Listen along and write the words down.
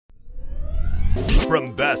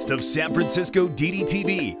From Best of San Francisco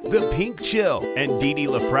DDTV, The Pink Chill, and Didi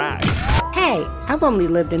LaFrac. Hey, I've only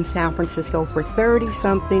lived in San Francisco for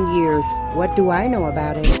 30-something years. What do I know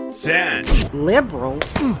about it? San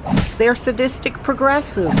Liberals? They're sadistic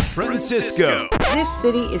progressives. Francisco. This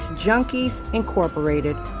city is Junkies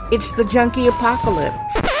Incorporated. It's the junkie apocalypse.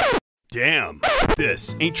 Damn,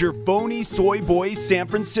 this ain't your phony soy boy San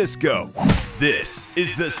Francisco. This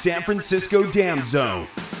is the San Francisco Dam Zone.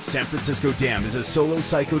 San Francisco Dam is a solo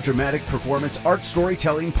psychodramatic performance art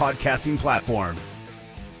storytelling podcasting platform.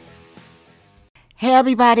 Hey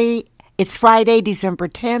everybody, it's Friday, December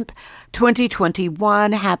 10th,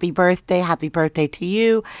 2021. Happy birthday to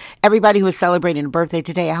you. Everybody who is celebrating a birthday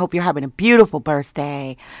today, I hope you're having a beautiful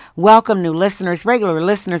birthday. Welcome new listeners, regular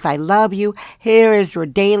listeners, I love you. Here is your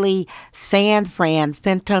daily San Fran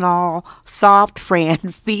fentanyl, soft Fran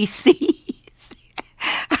feces.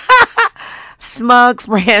 Smug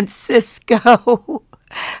Francisco.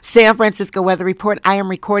 San Francisco weather report. I am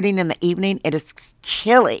recording in the evening. It is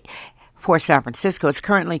chilly for San Francisco. It's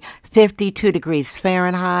currently 52 degrees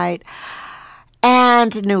Fahrenheit.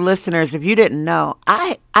 And new listeners, if you didn't know,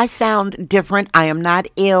 I sound different. I am not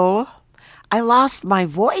ill. I lost my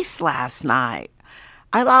voice last night.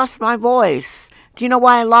 I lost my voice. Do you know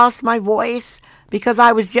why I lost my voice? Because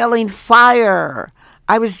I was yelling fire.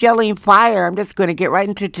 I'm just going to get right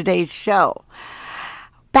into today's show.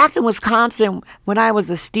 Back in Wisconsin, when I was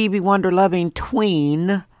a Stevie Wonder loving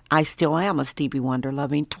tween, I still am a Stevie Wonder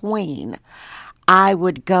loving tween, I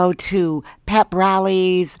would go to pep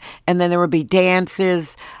rallies, and then there would be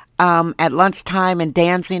dances at lunchtime and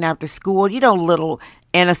dancing after school. You know, little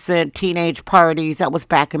innocent teenage parties. That was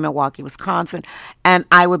back in Milwaukee, Wisconsin. And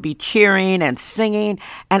I would be cheering and singing,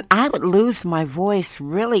 and I would lose my voice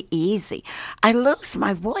really easy. I lose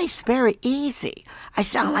my voice very easy. I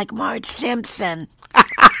sound like Marge Simpson.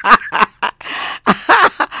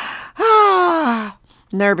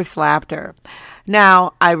 Nervous laughter.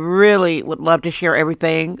 Now, I really would love to share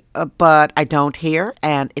everything, but I don't here,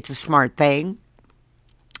 and it's a smart thing.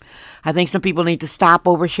 I think some people need to stop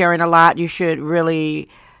oversharing a lot. You should really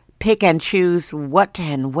pick and choose what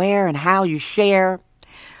and where and how you share.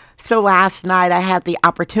 So last night I had the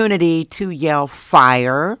opportunity to yell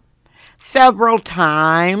fire several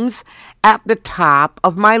times at the top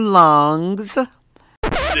of my lungs.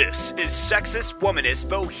 This is Sexist Womanist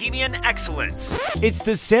Bohemian Excellence. It's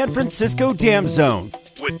the San Francisco Dam Zone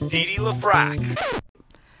with Didi LaFrac.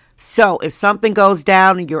 So if something goes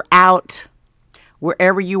down and you're out,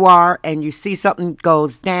 wherever you are, and you see something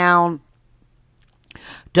goes down,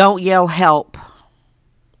 don't yell help.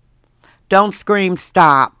 Don't scream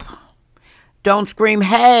stop. Don't scream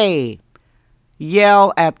hey.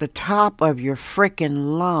 Yell at the top of your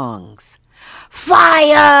frickin' lungs.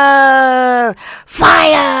 Fire!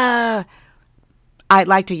 Fire! I'd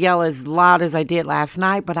like to yell as loud as I did last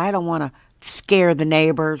night, but I don't want to scare the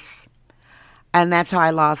neighbors. And that's how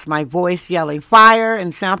I lost my voice, yelling fire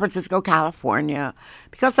in San Francisco, California,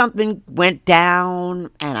 because something went down,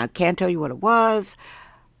 and I can't tell you what it was,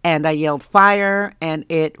 and I yelled fire, and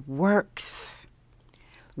it works.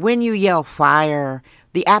 When you yell fire,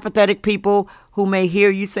 the apathetic people who may hear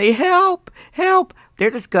you say, help, help, they're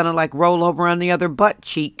just going to like roll over on the other butt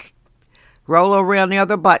cheek. Roll over on the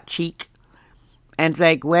other butt cheek. And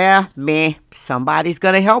say, well, meh, somebody's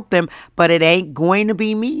going to help them, but it ain't going to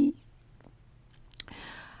be me.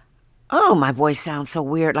 Oh, my voice sounds so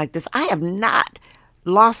weird like this. I have not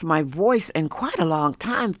lost my voice in quite a long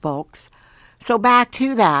time, folks. So back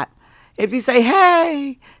to that. If you say,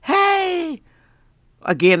 hey, hey,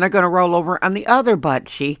 again, they're going to roll over on the other butt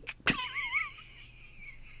cheek.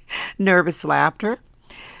 Nervous laughter.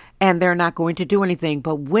 And they're not going to do anything.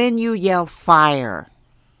 But when you yell fire,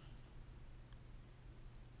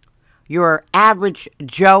 your average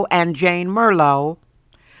Joe and Jane Merlot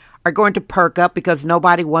are going to perk up because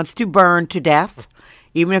nobody wants to burn to death.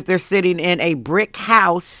 Even if they're sitting in a brick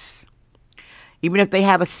house, even if they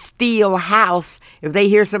have a steel house, if they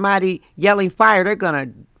hear somebody yelling fire, they're going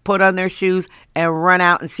to put on their shoes and run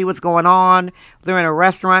out and see what's going on. If they're in a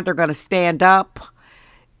restaurant, they're going to stand up.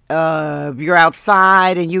 If you're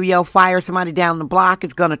outside and you yell fire, somebody down the block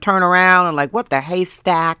is going to turn around and like, what the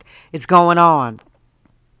haystack is going on?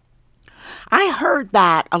 I heard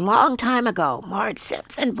that a long time ago. Marge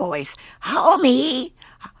Simpson voice. Homie.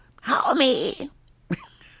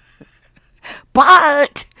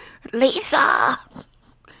 Bart. Lisa.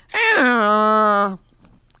 I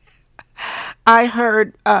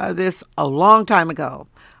heard this a long time ago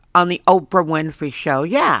on the Oprah Winfrey Show.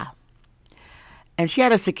 Yeah. And she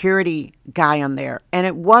had a security guy on there. And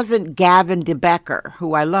it wasn't Gavin DeBecker,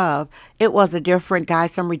 who I love. It was a different guy,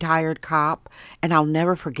 some retired cop. And I'll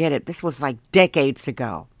never forget it. This was like decades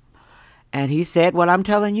ago. And he said what I'm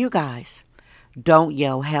telling you guys. Don't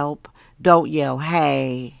yell help. Don't yell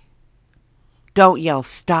hey. Don't yell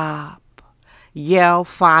stop. Yell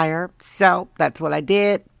fire. So that's what I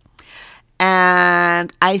did.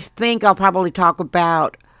 And I think I'll probably talk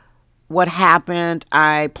about what happened.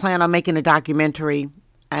 I plan on making a documentary,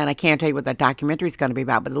 and I can't tell you what that documentary is going to be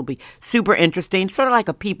about, but it'll be super interesting, sort of like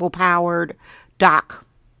a people-powered doc.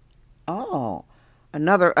 Oh,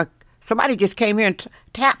 somebody just came here and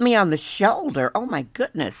tapped me on the shoulder. Oh, my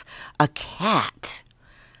goodness, a cat.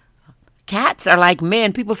 Cats are like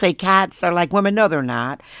men. People say cats are like women. No, they're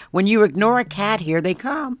not. When you ignore a cat, here they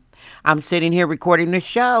come. I'm sitting here recording this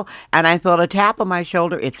show, and I felt a tap on my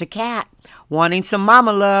shoulder. It's a cat wanting some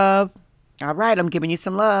mama love. All right, I'm giving you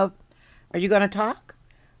some love. Are you going to talk?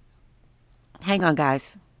 Hang on,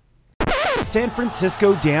 guys. San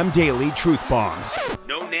Francisco Dam Daily Truth Bombs.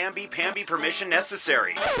 No namby-pamby permission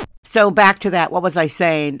necessary. So back to that. What was I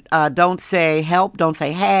saying? Don't say help. Don't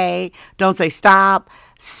say hey. Don't say stop.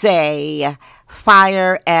 Say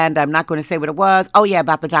fire. And I'm not going to say what it was. Oh, yeah,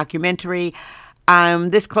 about the documentary. I'm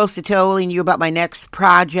this close to telling you about my next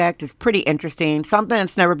project. It's pretty interesting. Something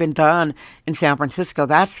that's never been done in San Francisco,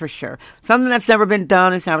 that's for sure. Something that's never been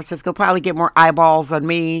done in San Francisco. Probably get more eyeballs on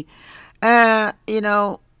me.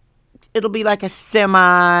 It'll be like a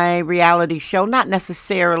semi-reality show. Not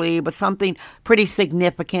necessarily, but something pretty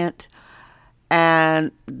significant.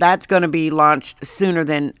 And that's going to be launched sooner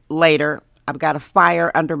than later. I've got a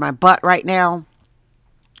fire under my butt right now.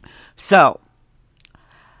 So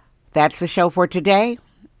that's the show for today.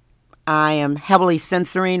 I am heavily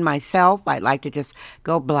censoring myself. I'd like to just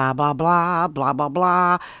go blah, blah, blah, blah, blah,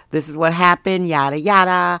 blah. This is what happened, yada,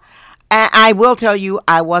 yada. And I will tell you,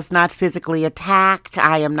 I was not physically attacked.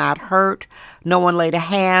 I am not hurt. No one laid a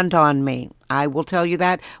hand on me. I will tell you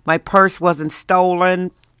that. My purse wasn't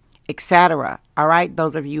stolen, etc. All right?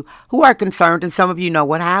 Those of you who are concerned, and some of you know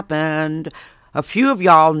what happened. A few of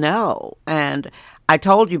y'all know. And I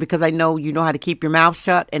told you because I know you know how to keep your mouth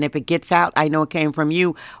shut. And if it gets out, I know it came from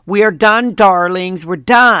you. We're done, darlings. We're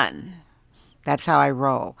done. That's how I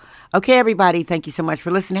roll. Okay, everybody. Thank you so much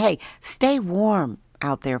for listening. Hey, stay warm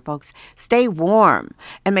out there, folks. Stay warm.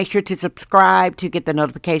 And make sure to subscribe to get the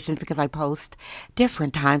notifications because I post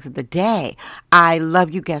different times of the day. I love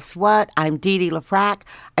you. Guess what? I'm Dee Dee LaFrac.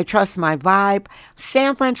 I trust my vibe.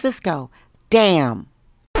 San Francisco. Damn.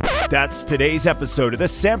 That's today's episode of the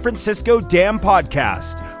San Francisco Dam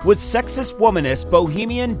Podcast with sexist womanist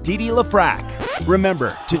bohemian Dee Dee LaFrac.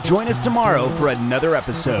 Remember to join us tomorrow for another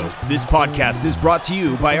episode. This podcast is brought to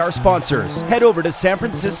you by our sponsors. Head over to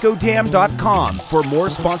sanfranciscodam.com for more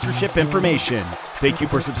sponsorship information. Thank you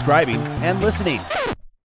for subscribing and listening.